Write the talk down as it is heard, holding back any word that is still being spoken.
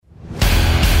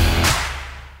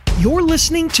You're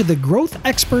listening to the Growth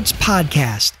Experts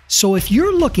Podcast. So if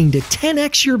you're looking to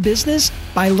 10x your business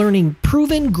by learning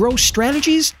proven growth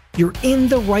strategies, you're in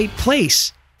the right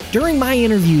place. During my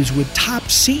interviews with top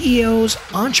CEOs,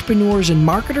 entrepreneurs, and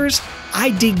marketers, I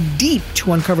dig deep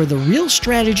to uncover the real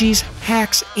strategies,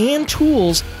 hacks, and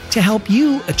tools to help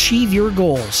you achieve your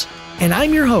goals. And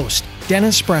I'm your host,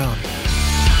 Dennis Brown.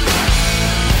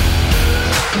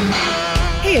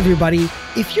 Hey everybody,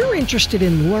 if you're interested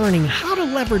in learning how to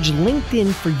leverage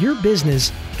LinkedIn for your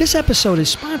business, this episode is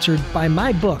sponsored by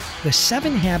my book, The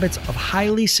 7 Habits of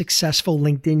Highly Successful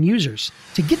LinkedIn Users.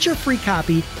 To get your free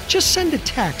copy, just send a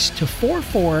text to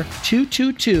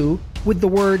 44222 with the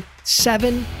word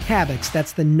 7 habits.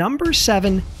 That's the number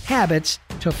 7 habits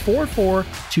to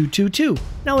 44222.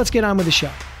 Now let's get on with the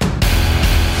show.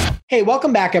 Hey,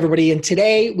 welcome back, everybody. And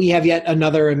today we have yet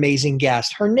another amazing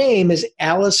guest. Her name is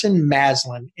Allison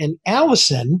Maslan. And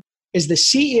Allison is the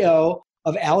CEO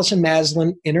of Allison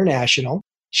Maslan International.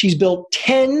 She's built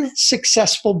 10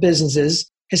 successful businesses,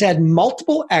 has had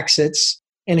multiple exits,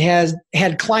 and has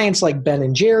had clients like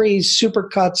Ben & Jerry's,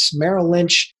 Supercuts, Merrill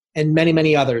Lynch, and many,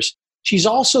 many others. She's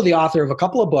also the author of a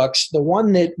couple of books. The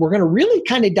one that we're going to really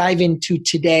kind of dive into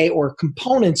today, or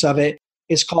components of it,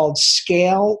 is called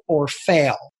Scale or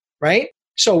Fail. Right?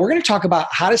 So we're going to talk about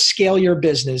how to scale your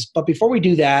business. But before we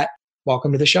do that,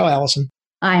 welcome to the show, Allison.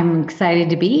 I'm excited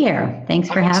to be here. Thanks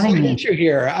for having me. You're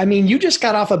here. I mean, you just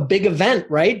got off a big event,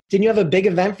 right? Didn't you have a big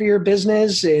event for your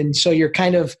business? And so you're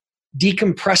kind of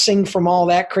decompressing from all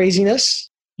that craziness?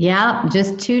 Yeah,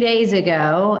 just 2 days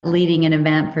ago, leading an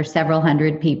event for several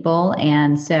hundred people.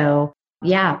 And so,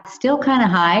 yeah, still kind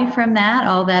of high from that,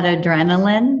 all that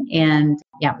adrenaline. And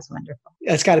yeah, it was wonderful.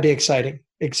 That's got to be exciting.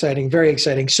 Exciting, very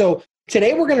exciting. So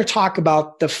today we're going to talk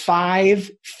about the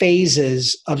 5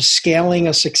 phases of scaling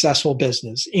a successful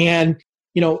business. And,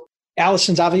 you know,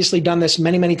 Allison's obviously done this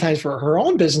many, many times for her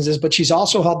own businesses, but she's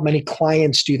also helped many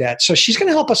clients do that. So she's going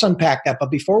to help us unpack that. But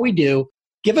before we do,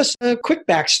 give us a quick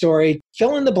backstory,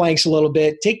 fill in the blanks a little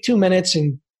bit, take 2 minutes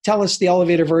and tell us the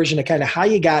elevator version of kind of how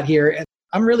you got here. And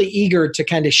I'm really eager to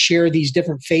kind of share these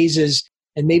different phases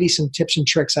and maybe some tips and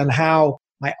tricks on how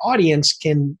my audience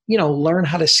can, learn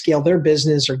how to scale their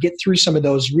business or get through some of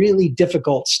those really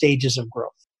difficult stages of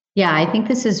growth. Yeah, I think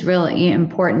this is really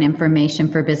important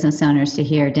information for business owners to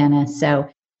hear, Dennis. So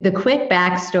the quick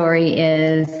backstory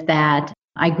is that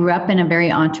I grew up in a very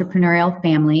entrepreneurial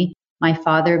family. My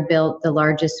father built the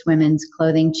largest women's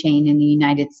clothing chain in the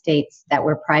United States that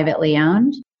were privately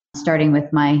owned, starting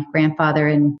with my grandfather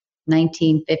in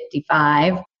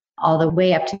 1955. All the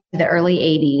way up to the early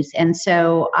 80s. And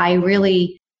so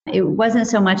it wasn't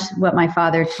so much what my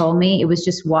father told me, it was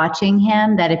just watching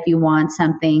him that if you want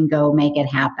something, go make it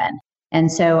happen.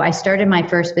 And so I started my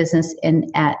first business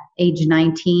at age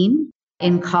 19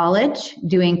 in college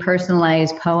doing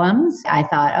personalized poems. I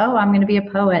thought, I'm going to be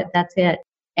a poet, that's it.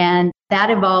 And that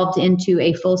evolved into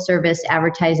a full service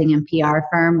advertising and PR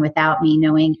firm without me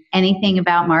knowing anything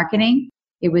about marketing.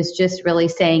 It was just really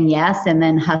saying yes and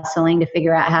then hustling to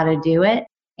figure out how to do it.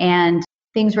 And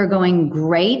things were going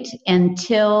great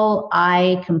until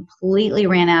I completely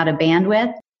ran out of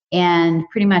bandwidth and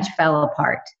pretty much fell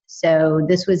apart. So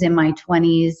this was in my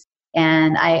 20s,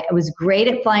 and I was great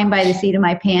at flying by the seat of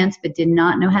my pants, but did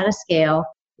not know how to scale,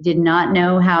 did not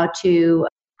know how to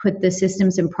put the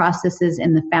systems and processes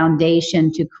in the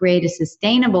foundation to create a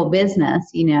sustainable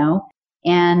business,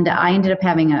 and I ended up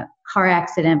having a car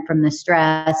accident from the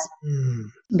stress,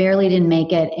 barely didn't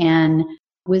make it, and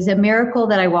it was a miracle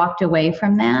that I walked away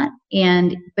from that.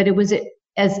 But it was,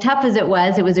 as tough as it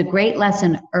was a great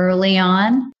lesson early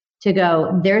on to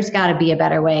go, there's got to be a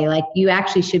better way. Like, you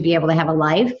actually should be able to have a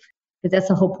life, because that's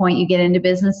the whole point you get into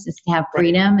business, is to have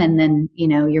freedom. And then,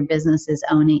 your business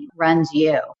runs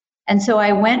you. And so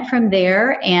I went from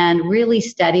there and really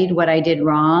studied what I did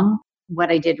wrong, what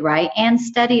I did right, and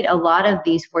studied a lot of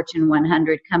these Fortune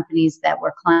 100 companies that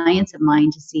were clients of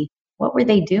mine to see what were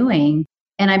they doing.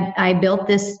 And I built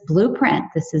this blueprint.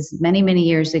 This is many, many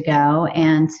years ago.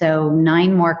 And so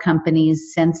 9 more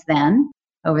companies since then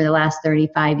over the last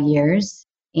 35 years,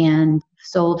 and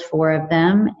sold 4 of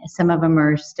them. Some of them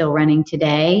are still running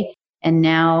today. And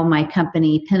now my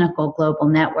company, Pinnacle Global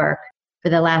Network, for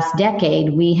the last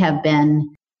decade,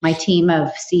 my team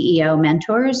of CEO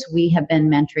mentors, we have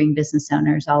been mentoring business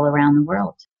owners all around the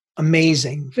world.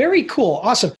 Amazing. Very cool.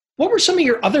 Awesome. What were some of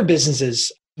your other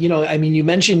businesses? You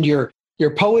mentioned your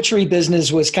poetry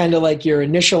business was kind of like your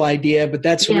initial idea, but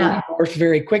that's really morphed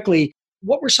very quickly.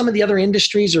 What were some of the other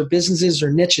industries or businesses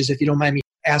or niches, if you don't mind me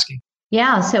asking?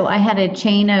 Yeah. So I had a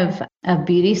chain of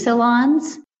beauty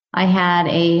salons. I had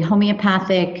a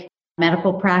homeopathic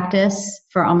medical practice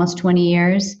for almost 20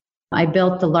 years. I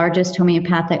built the largest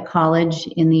homeopathic college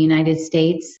in the United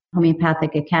States,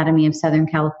 Homeopathic Academy of Southern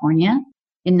California,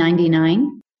 in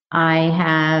 99. I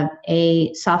have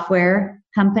a software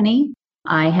company.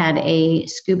 I had a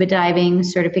scuba diving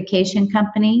certification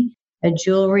company, a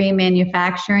jewelry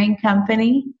manufacturing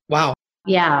company. Wow.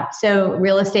 Yeah. So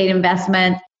real estate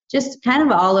investment, just kind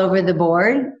of all over the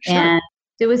board. Sure. And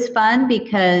it was fun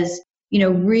because,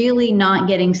 really not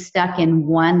getting stuck in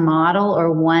one model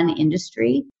or one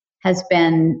industry has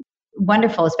been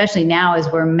wonderful, especially now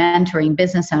as we're mentoring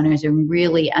business owners and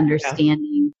really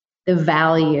understanding the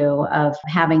value of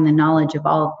having the knowledge of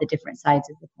all of the different sides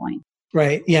of the coin.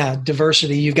 Right. Yeah.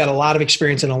 Diversity. You've got a lot of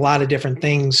experience in a lot of different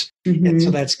things. Mm-hmm. And so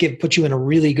that's put you in a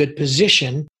really good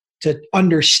position to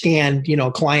understand,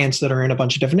 clients that are in a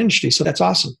bunch of different industries. So that's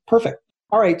awesome. Perfect.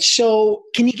 All right. So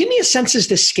can you give me a sense as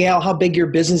to scale, how big your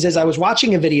business is? I was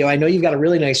watching a video. I know you've got a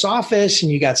really nice office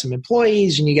and you got some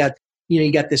employees and you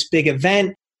got this big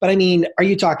event. But I mean, are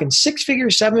you talking 6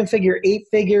 figures, 7 figure, 8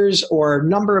 figures, or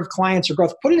number of clients or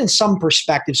growth? Put it in some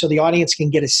perspective so the audience can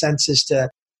get a sense as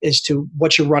to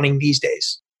what you're running these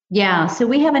days. Yeah. So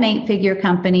we have an 8-figure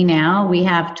company now. We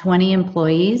have 20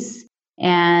 employees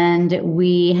and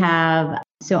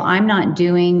so I'm not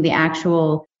doing the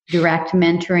actual direct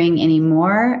mentoring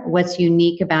anymore. What's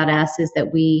unique about us is that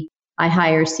I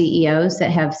hire CEOs that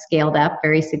have scaled up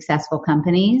very successful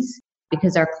companies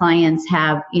because our clients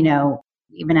have,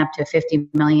 even up to 50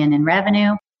 million in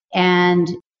revenue, and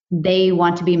they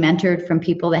want to be mentored from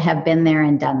people that have been there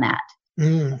and done that.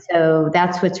 So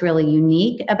that's what's really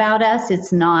unique about us.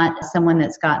 It's not someone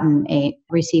that's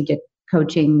received a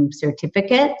coaching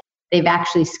certificate. They've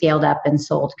actually scaled up and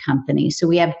sold companies. So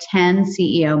we have 10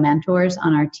 CEO mentors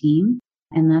on our team,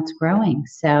 and that's growing.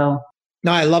 So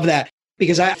no, I love that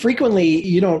because I frequently,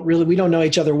 we don't know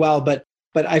each other well, but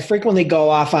I frequently go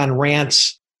off on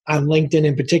rants on LinkedIn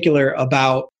in particular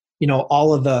about,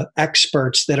 all of the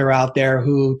experts that are out there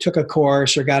who took a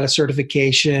course or got a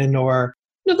certification or,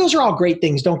 those are all great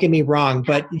things. Don't get me wrong,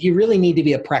 but you really need to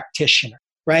be a practitioner,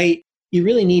 right? You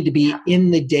really need to be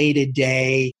in the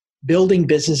day-to-day, building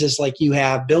businesses like you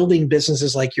have, building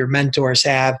businesses like your mentors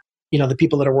have, the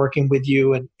people that are working with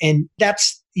you. And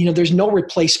that's, there's no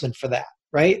replacement for that,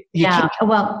 right?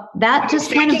 Well, that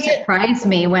just kind of surprised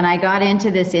me when I got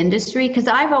into this industry because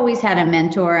I've always had a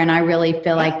mentor and I really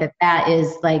feel like that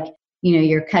is like,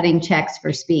 you're cutting checks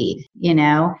for speed,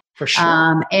 For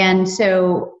sure. And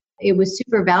so it was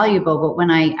super valuable. But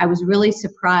when I was really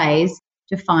surprised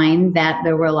to find that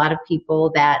there were a lot of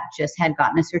people that just had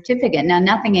gotten a certificate. Now,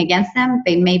 nothing against them.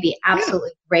 They may be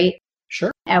absolutely great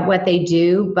at what they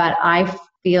do, but I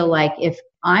feel like if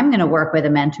I'm going to work with a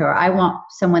mentor, I want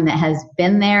someone that has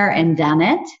been there and done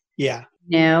it. Yeah.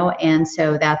 And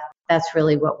so that's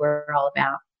really what we're all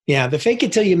about. Yeah. The fake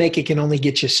it till you make it can only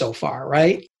get you so far,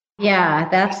 right? Yeah.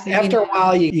 After a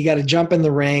while, you got to jump in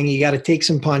the ring. You got to take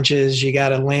some punches. You got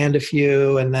to land a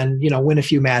few and then, win a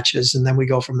few matches. And then we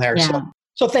go from there. Yeah.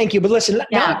 So thank you. But listen,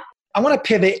 now I want to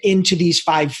pivot into these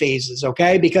 5 phases,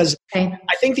 okay? Because I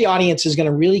think the audience is going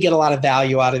to really get a lot of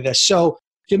value out of this. So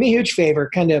do me a huge favor,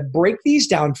 kind of break these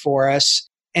down for us.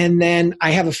 And then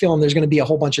I have a feeling there's going to be a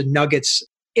whole bunch of nuggets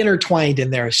intertwined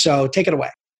in there. So take it away.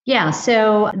 Yeah.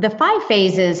 So the 5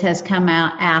 phases has come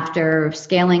out after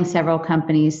scaling several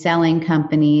companies, selling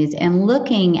companies, and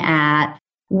looking at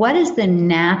what is the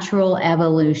natural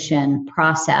evolution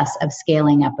process of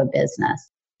scaling up a business.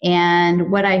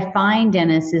 And what I find,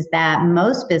 Dennis, is that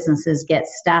most businesses get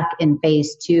stuck in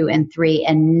phase 2 and 3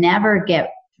 and never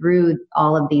get through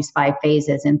all of these 5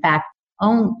 phases. In fact,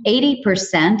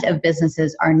 80% of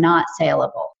businesses are not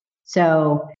saleable.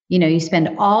 So, you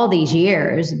spend all these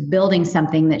years building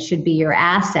something that should be your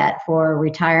asset for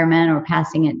retirement or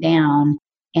passing it down,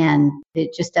 and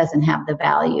it just doesn't have the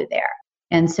value there.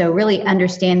 And so really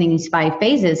understanding these 5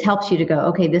 phases helps you to go,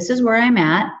 okay, this is where I'm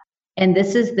at. And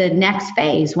this is the next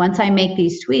phase. Once I make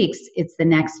these tweaks, it's the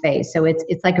next phase. So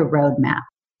it's like a roadmap.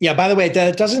 Yeah, by the way,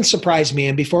 that doesn't surprise me.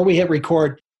 And before we hit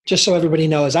record, just so everybody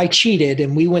knows, I cheated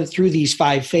and we went through these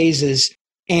 5 phases.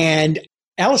 And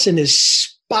Allison is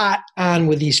spot on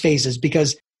with these phases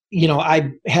because,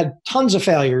 I had tons of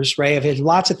failures, right? I've had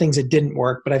lots of things that didn't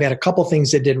work, but I've had a couple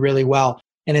things that did really well.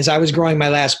 And as I was growing my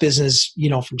last business,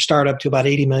 from startup to about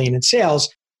 80 million in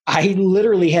sales, I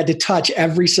literally had to touch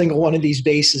every single one of these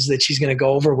bases that she's going to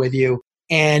go over with you.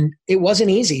 And it wasn't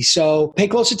easy. So pay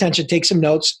close attention, take some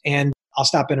notes, and I'll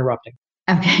stop interrupting.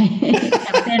 Okay.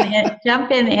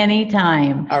 Jump in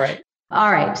anytime. All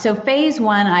right. So phase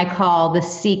 1, I call the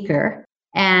seeker.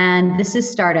 And this is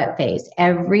startup phase.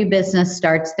 Every business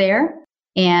starts there.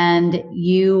 and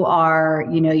you are,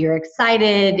 you're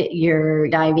excited, you're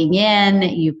diving in,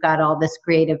 you've got all this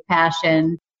creative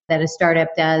passion that a startup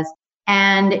does.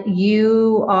 And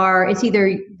it's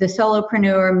either the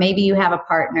solopreneur, maybe you have a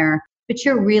partner, but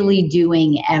you're really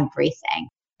doing everything.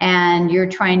 And you're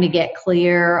trying to get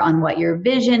clear on what your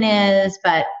vision is,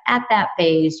 but at that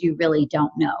phase, you really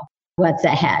don't know what's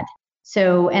ahead.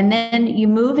 So, and then you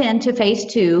move into phase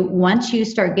 2. Once you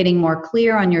start getting more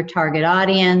clear on your target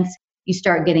audience, you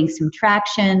start getting some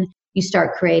traction, you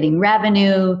start creating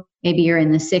revenue. Maybe you're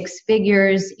in the 6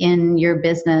 figures in your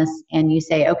business and you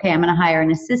say, okay, I'm going to hire an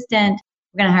assistant.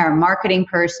 We're going to hire a marketing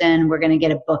person. We're going to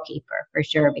get a bookkeeper for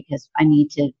sure because I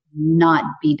need to not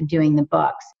be doing the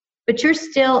books. But you're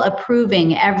still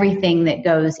approving everything that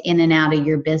goes in and out of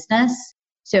your business.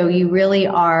 So you really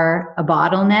are a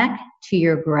bottleneck to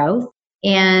your growth.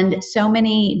 And so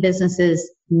many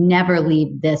businesses never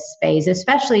leave this phase,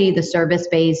 especially the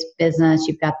service-based business.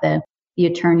 You've got the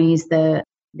attorneys, the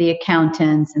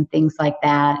accountants and things like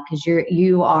that, because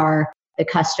you are the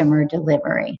customer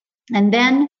delivery. And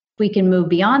then we can move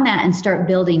beyond that and start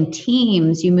building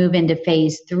teams. You move into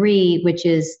phase 3, which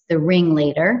is the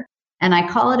ringleader. And I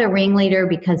call it a ringleader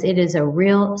because it is a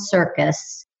real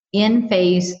circus in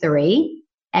phase 3.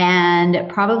 And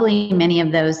probably many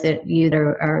of those that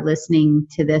are listening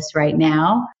to this right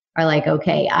now are like,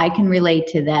 okay, I can relate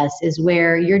to this, is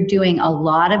where you're doing a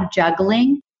lot of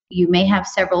juggling. You may have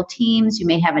several teams. You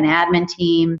may have an admin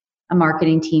team, a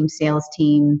marketing team, sales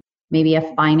team, maybe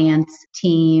a finance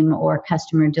team or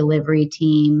customer delivery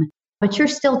team, but you're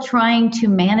still trying to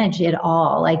manage it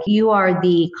all. Like you are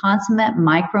the consummate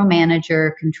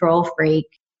micromanager, control freak,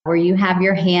 where you have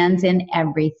your hands in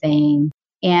everything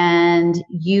and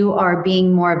you are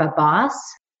being more of a boss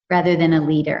rather than a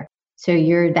leader. So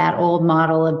you're that old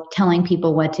model of telling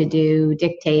people what to do,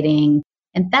 dictating,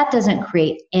 and that doesn't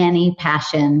create any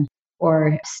passion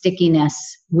or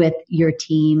stickiness with your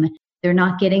team. They're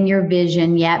not getting your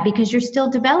vision yet because you're still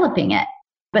developing it.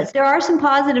 But there are some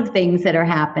positive things that are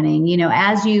happening.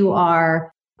 As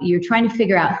you're trying to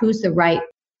figure out who's the right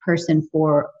person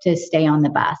to stay on the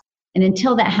bus. And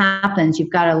until that happens, you've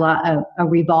got a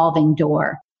revolving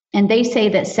door. And they say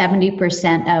that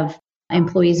 70% of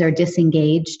employees are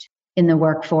disengaged in the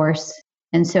workforce.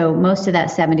 And so most of that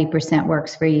 70%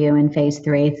 works for you in phase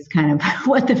 3. It's kind of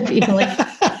what the feeling.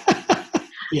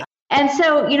 Yeah. And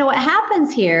so, what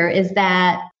happens here is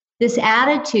that this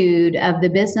attitude of the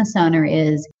business owner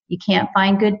is, you can't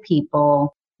find good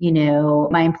people.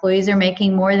 My employees are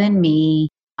making more than me.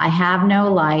 I have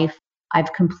no life.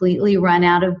 I've completely run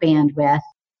out of bandwidth.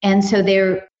 And so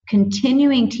they're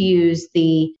continuing to use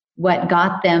what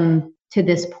got them to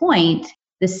this point,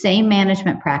 the same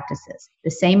management practices,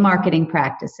 the same marketing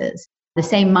practices, the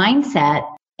same mindset,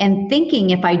 and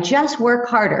thinking if I just work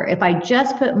harder, if I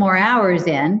just put more hours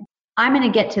in, I'm going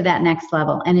to get to that next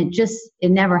level. And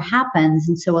it never happens.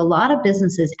 And so a lot of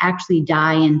businesses actually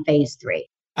die in phase 3.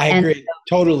 I agree.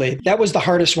 Totally. That was the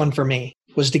hardest one for me,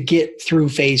 was to get through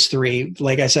phase 3.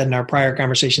 Like I said in our prior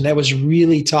conversation, that was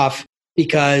really tough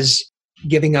because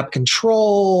giving up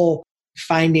control,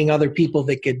 finding other people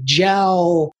that could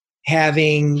gel,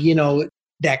 having,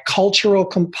 that cultural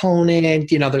component,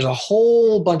 there's a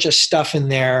whole bunch of stuff in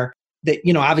there that,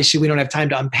 obviously we don't have time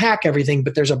to unpack everything,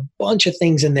 but there's a bunch of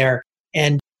things in there.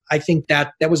 And I think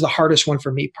that was the hardest one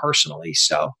for me personally.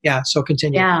 So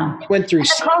continue. Yeah. Went through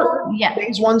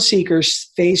phase 1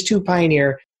 seekers, phase 2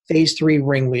 pioneer, phase 3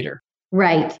 ringleader.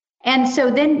 Right. And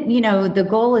so then, the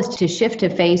goal is to shift to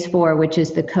phase 4, which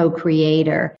is the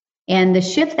co-creator. And the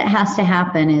shift that has to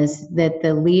happen is that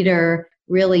the leader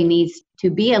really needs to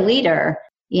be a leader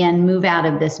and move out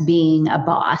of this being a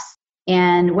boss.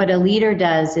 And what a leader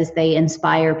does is they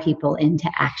inspire people into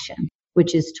action,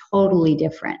 which is totally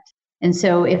different. And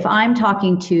so if I'm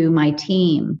talking to my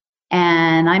team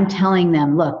and I'm telling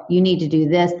them, look, you need to do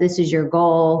this, this is your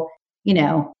goal,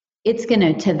 it's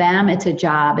to them, it's a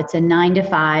job, it's a 9 to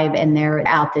 5 and they're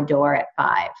out the door at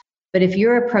 5. But if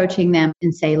you're approaching them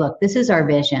and say, look, this is our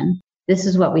vision, this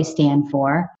is what we stand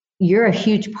for, you're a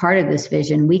huge part of this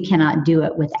vision, we cannot do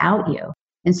it without you.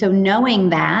 And so knowing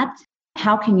that,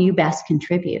 how can you best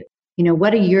contribute?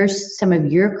 What are some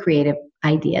of your creative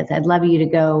ideas? I'd love you to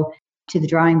go to the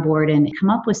drawing board and come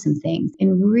up with some things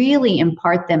and really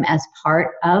impart them as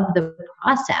part of the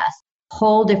process.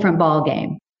 Whole different ball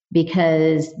game,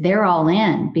 because they're all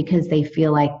in, because they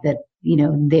feel like that,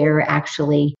 they're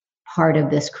actually part of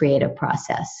this creative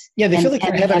process. Yeah, they feel like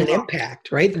they're having an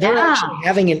impact, right? They're actually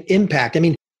having an impact. I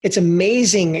mean, it's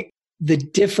amazing the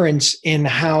difference in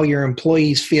how your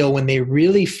employees feel when they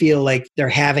really feel like they're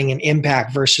having an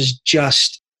impact versus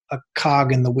just a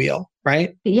cog in the wheel.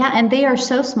 right? Yeah. And they are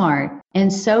so smart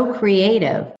and so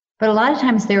creative, but a lot of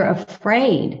times they're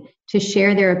afraid to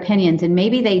share their opinions. And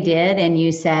maybe they did, and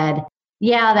you said,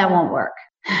 yeah, that won't work.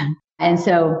 And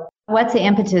so what's the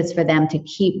impetus for them to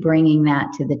keep bringing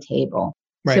that to the table?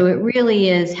 Right. So it really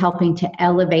is helping to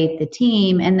elevate the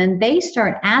team. And then they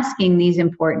start asking these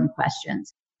important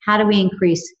questions. How do we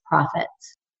increase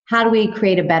profits? How do we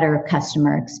create a better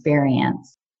customer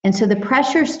experience? And so the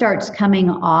pressure starts coming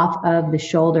off of the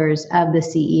shoulders of the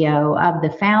CEO, of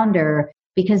the founder,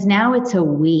 because now it's a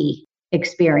we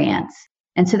experience.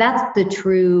 And so that's the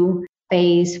true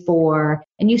phase 4.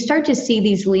 And you start to see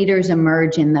these leaders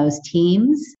emerge in those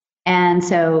teams. And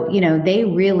so,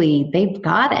 they've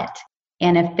got it.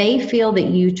 And if they feel that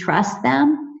you trust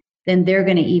them, then they're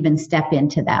going to even step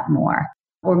into that more.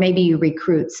 Or maybe you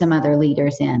recruit some other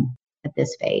leaders in at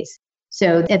this phase.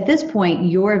 So at this point,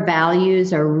 your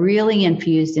values are really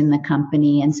infused in the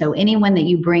company. And so anyone that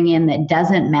you bring in that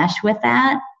doesn't mesh with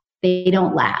that, they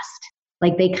don't last.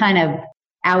 Like they kind of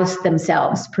oust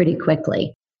themselves pretty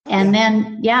quickly. And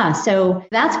then, so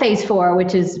that's phase 4,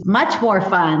 which is much more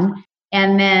fun.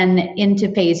 And then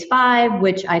into phase 5,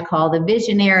 which I call the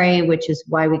visionary, which is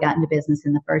why we got into business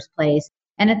in the first place.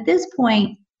 And at this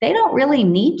point, they don't really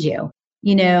need you.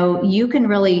 You can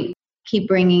really keep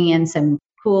bringing in some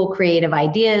cool creative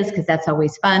ideas because that's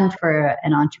always fun for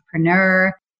an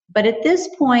entrepreneur. But at this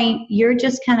point, you're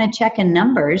just kind of checking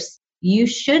numbers. You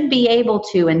should be able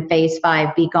to, in phase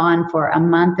 5, be gone for a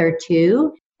month or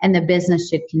 2, and the business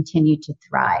should continue to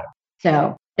thrive.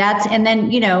 So and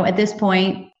then, at this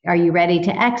point, are you ready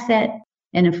to exit?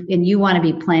 And you want to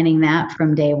be planning that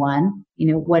from day one,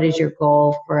 what is your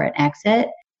goal for an exit?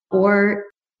 Or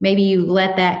maybe you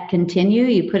let that continue.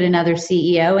 You put another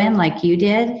CEO in like you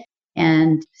did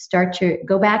and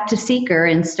go back to seeker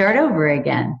and start over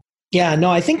again. Yeah,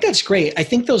 no, I think that's great. I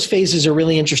think those phases are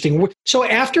really interesting. So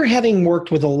after having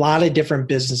worked with a lot of different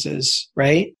businesses,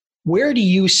 right? Where do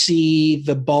you see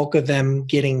the bulk of them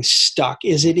getting stuck?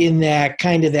 Is it in that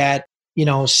kind of that,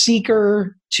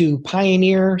 seeker to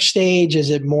pioneer stage? Is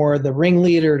it more the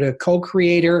ringleader to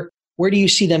co-creator? Where do you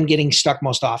see them getting stuck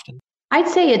most often? I'd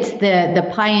say it's the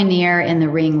pioneer and the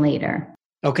ringleader.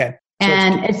 Okay. So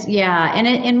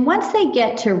and once they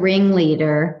get to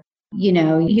ringleader,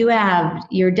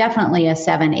 you're definitely a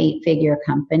 7-8 figure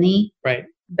company. Right.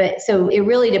 But so it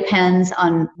really depends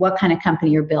on what kind of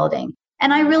company you're building.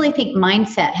 And I really think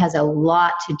mindset has a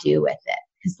lot to do with it,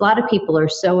 because a lot of people are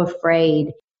so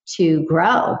afraid to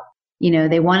grow.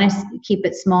 They want to keep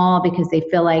it small because they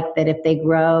feel like that if they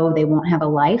grow, they won't have a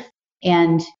life.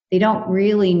 And they don't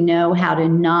really know how to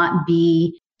not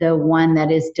be the one that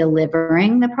is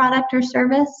delivering the product or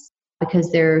service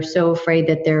because they're so afraid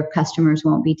that their customers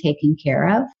won't be taken care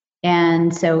of.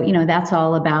 And so, that's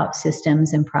all about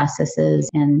systems and processes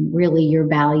and really your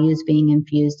values being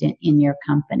infused in your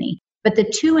company. But the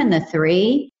 2 and the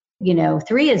 3,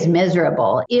 3 is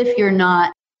miserable if you're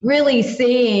not really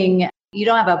seeing, you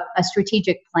don't have a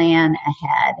strategic plan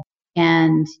ahead.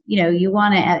 And, you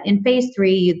want to, in phase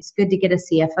 3, it's good to get a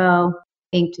CFO,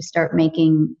 to start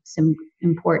making some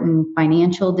important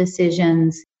financial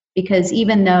decisions, because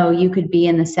even though you could be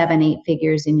in the 7-8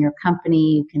 figures in your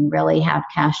company, you can really have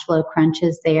cash flow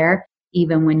crunches there,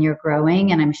 even when you're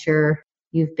growing. And I'm sure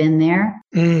you've been there.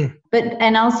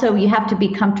 And also you have to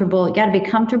be comfortable. You got to be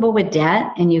comfortable with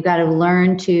debt, and you got to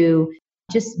learn to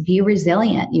just be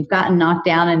resilient. You've gotten knocked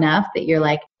down enough that you're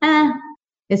like,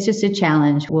 it's just a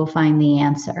challenge. We'll find the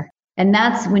answer. And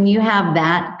that's when you have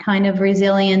that kind of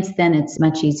resilience, then it's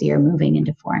much easier moving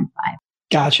into 4 and 5.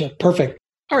 Gotcha. Perfect.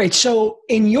 All right. So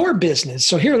in your business,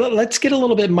 so here, let's get a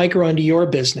little bit micro into your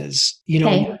business.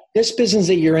 This business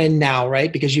that you're in now,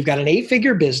 right? Because you've got an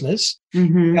 8-figure business.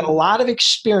 You've got a lot of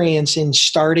experience in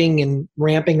starting and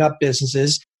ramping up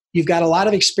businesses. You've got a lot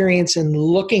of experience in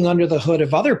looking under the hood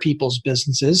of other people's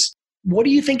businesses. What do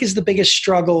you think is the biggest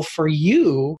struggle for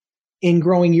you in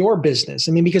growing your business?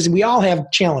 I mean, because we all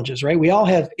have challenges, right? We all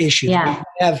have issues. Yeah.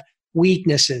 We have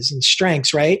weaknesses and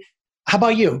strengths, right? How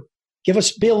about you?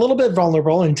 Be a little bit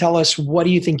vulnerable and tell us, what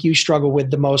do you think you struggle with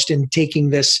the most in taking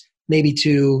this maybe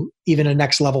to even a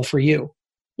next level for you?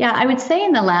 Yeah, I would say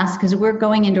because we're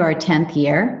going into our 10th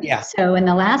year. Yeah. So in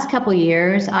the last couple of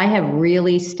years, I have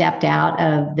really stepped out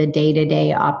of the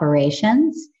day-to-day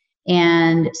operations.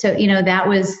 And so, that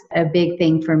was a big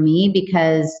thing for me,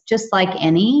 because just like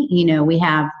we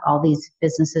have all these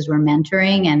businesses we're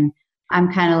mentoring, and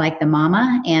I'm kind of like the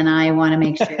mama, and I want to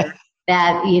make sure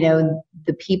that,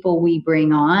 the people we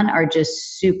bring on are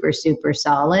just super, super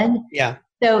solid. Yeah.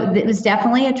 So it was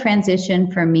definitely a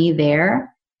transition for me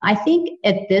there. I think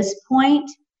at this point,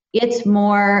 it's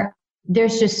more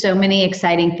there's just so many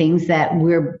exciting things that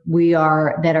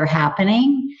that are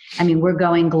happening. I mean, we're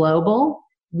going global.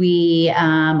 We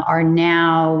are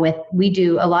now we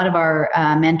do a lot of our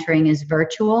mentoring is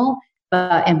virtual,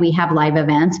 and we have live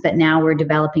events, but now we're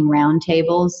developing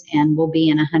roundtables, and we'll be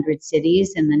in 100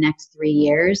 cities in the next 3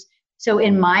 years. So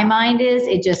in my mind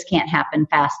it just can't happen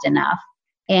fast enough.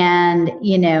 And,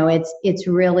 it's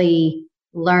really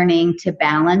learning to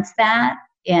balance that.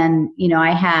 And,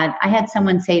 I had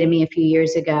someone say to me a few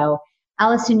years ago,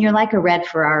 Allison, you're like a red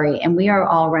Ferrari, and we are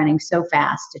all running so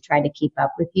fast to try to keep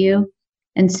up with you.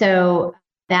 And so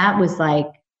that was like,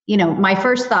 my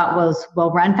first thought was,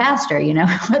 well, run faster,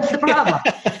 what's the problem?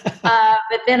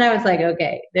 But then I was like,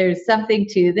 okay, there's something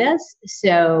to this.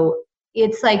 So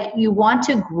it's like you want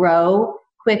to grow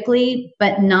quickly,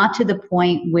 but not to the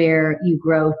point where you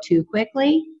grow too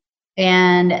quickly,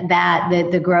 and that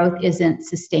the growth isn't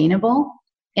sustainable,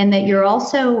 and that you're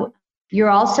also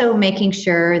making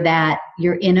sure that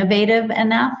you're innovative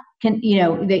enough,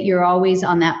 that you're always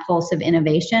on that pulse of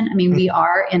innovation. I mean, we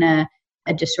are in a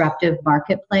disruptive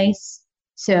marketplace,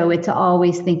 so it's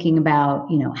always thinking about,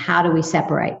 how do we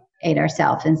separate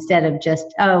ourselves instead of just,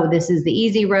 oh, this is the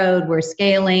easy road, we're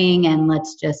scaling, and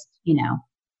let's just,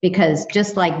 because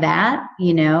just like that,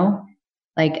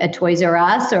 like a Toys R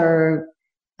Us or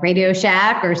Radio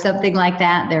Shack or something like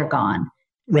that, they're gone.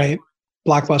 Right.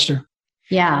 Blockbuster.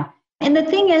 Yeah. And the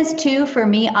thing is too, for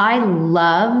me, I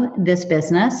love this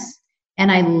business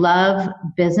and I love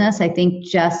business. I think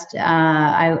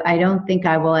I don't think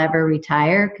I will ever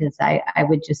retire because I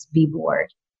would just be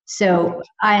bored. So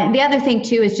the other thing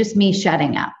too is just me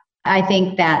shutting up. I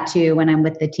think that too, when I'm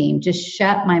with the team, just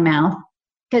shut my mouth,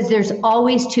 because there's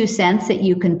always 2 cents that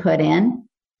you can put in,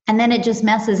 and then it just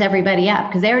messes everybody up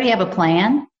because they already have a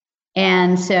plan.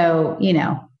 And so,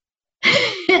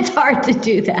 it's hard to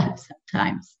do that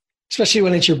sometimes. Especially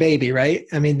when it's your baby, right?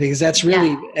 I mean, because that's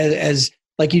really, as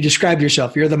like you described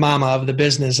yourself, you're the mama of the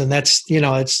business. And that's,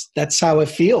 that's how it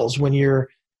feels when you're,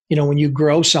 when you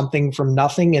grow something from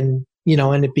nothing and,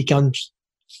 and it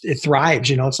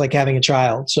thrives, it's like having a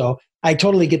child. So I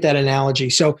totally get that analogy.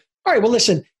 So, all right, well,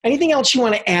 listen, anything else you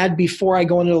want to add before I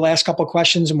go into the last couple of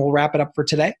questions and we'll wrap it up for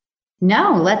today?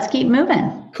 No, let's keep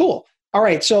moving. Cool. All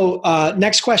right. So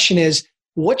next question is,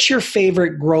 what's your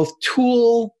favorite growth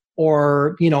tool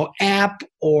or, app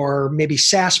or maybe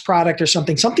SaaS product or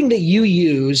something that you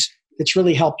use that's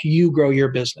really helped you grow your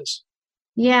business?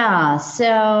 Yeah.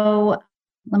 So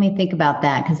let me think about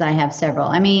that, because I have several.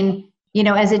 I mean,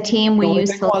 as a team, we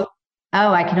use. Oh,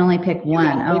 I can only pick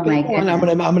one. Oh my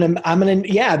goodness. I'm gonna,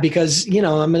 yeah, because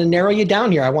I'm gonna narrow you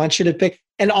down here. I want you to pick,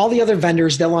 and all the other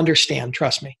vendors, they'll understand.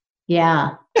 Trust me. Yeah.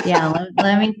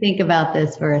 Let me think about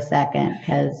this for a second,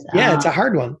 because it's a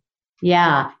hard one.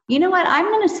 Yeah. You know what? I'm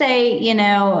going to say,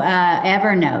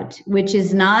 Evernote, which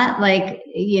is not like,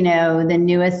 the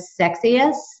newest,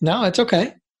 sexiest. No, it's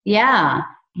okay. Yeah.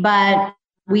 But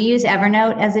we use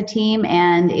Evernote as a team,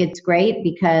 and it's great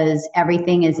because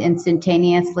everything is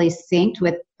instantaneously synced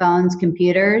with phones,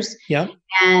 computers. Yeah.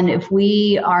 And if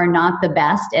we are not the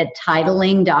best at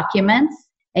titling documents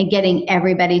and getting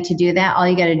everybody to do that, all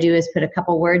you got to do is put a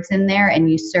couple words in there and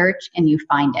you search and you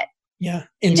find it. Yeah.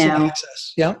 Instant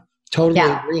access. Yeah. Totally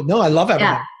agree. No, I love Evernote.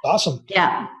 Yeah. Awesome.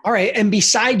 Yeah. All right. And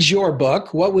besides your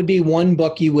book, what would be one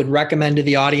book you would recommend to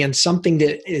the audience, something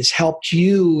that has helped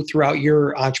you throughout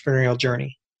your entrepreneurial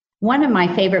journey? One of my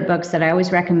favorite books that I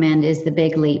always recommend is The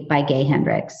Big Leap by Gay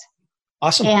Hendricks.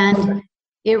 Awesome. And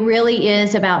it really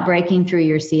is about breaking through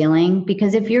your ceiling,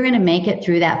 because if you're going to make it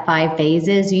through that 5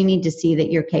 phases, you need to see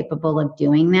that you're capable of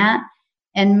doing that.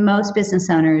 And most business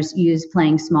owners use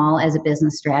playing small as a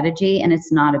business strategy, and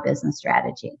it's not a business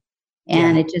strategy.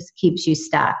 And it just keeps you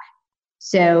stuck.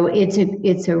 So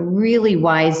it's a really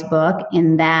wise book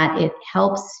in that it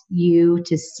helps you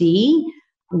to see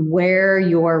where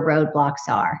your roadblocks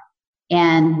are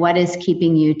and what is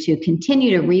keeping you to continue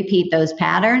to repeat those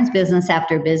patterns, business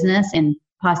after business, and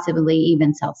possibly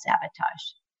even self-sabotage.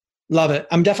 Love it.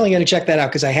 I'm definitely going to check that out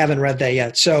because I haven't read that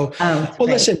yet. So,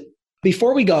 listen,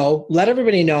 before we go, let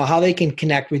everybody know how they can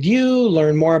connect with you,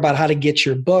 learn more about how to get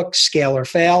your book, Scale or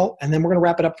Fail, and then we're going to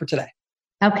wrap it up for today.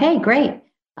 Okay, great.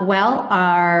 Well,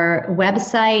 our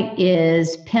website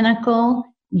is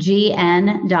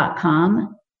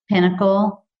pinnaclegn.com.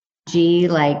 Pinnacle, G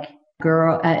like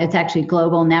girl, it's actually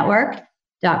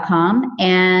globalnetwork.com.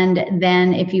 And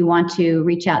then if you want to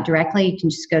reach out directly, you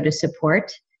can just go to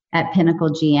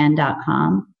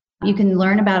support@pinnaclegn.com. You can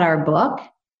learn about our book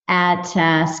at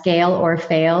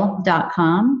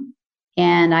scaleorfail.com.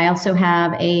 And I also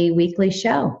have a weekly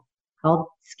show called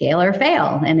Scale or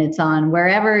Fail, and it's on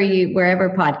wherever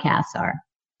podcasts are.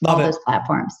 Love all it. Those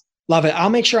platforms. Love it. I'll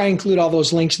make sure I include all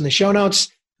those links in the show notes.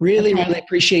 Really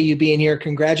appreciate you being here.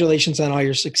 Congratulations on all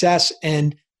your success.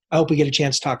 And I hope we get a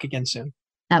chance to talk again soon.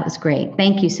 That was great.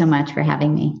 Thank you so much for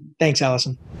having me. Thanks,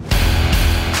 Allison.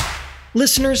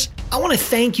 Listeners, I want to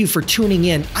thank you for tuning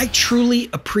in. I truly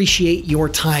appreciate your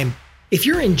time. If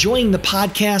you're enjoying the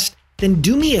podcast, then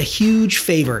do me a huge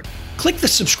favor. Click the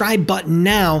subscribe button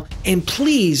now and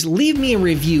please leave me a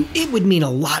review. It would mean a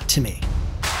lot to me.